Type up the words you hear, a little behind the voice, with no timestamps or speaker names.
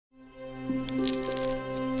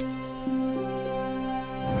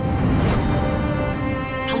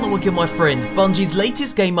Hello again my friends, Bungie's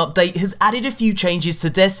latest game update has added a few changes to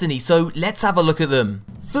Destiny, so let's have a look at them.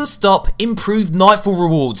 First up, improved Nightfall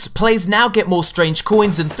rewards. Players now get more strange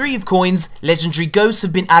coins and 3 of coins, legendary ghosts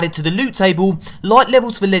have been added to the loot table, light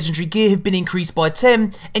levels for legendary gear have been increased by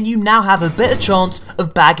 10, and you now have a better chance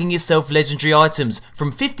of bagging yourself legendary items from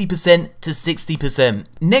 50% to 60%.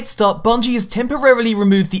 Next up, Bungie has temporarily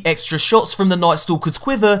removed the extra shots from the Night Stalker's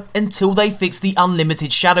quiver until they fix the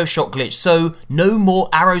unlimited shadow shot glitch, so no more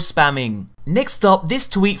arrow spamming. Next up, this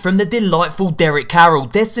tweet from the delightful Derek Carroll,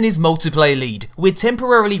 Destiny's multiplayer lead. We're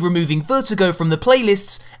temporarily removing Vertigo from the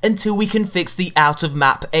playlists until we can fix the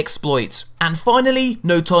out-of-map exploit. And finally,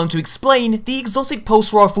 no time to explain, the exotic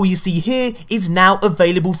pulse rifle you see here is now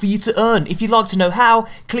available for you to earn. If you'd like to know how,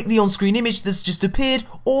 click the on-screen image that's just appeared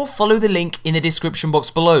or follow the link in the description box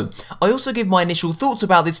below. I also give my initial thoughts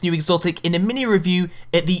about this new exotic in a mini review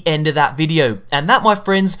at the end of that video. And that, my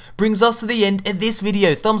friends, brings us to the end of this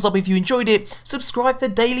video. Thumbs up if you enjoyed it, subscribe for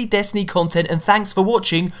daily Destiny content, and thanks for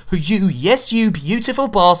watching, you, yes you beautiful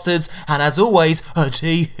bastards, and as always, a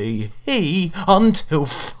tee hee hee until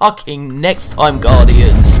fucking next time,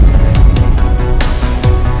 Guardians.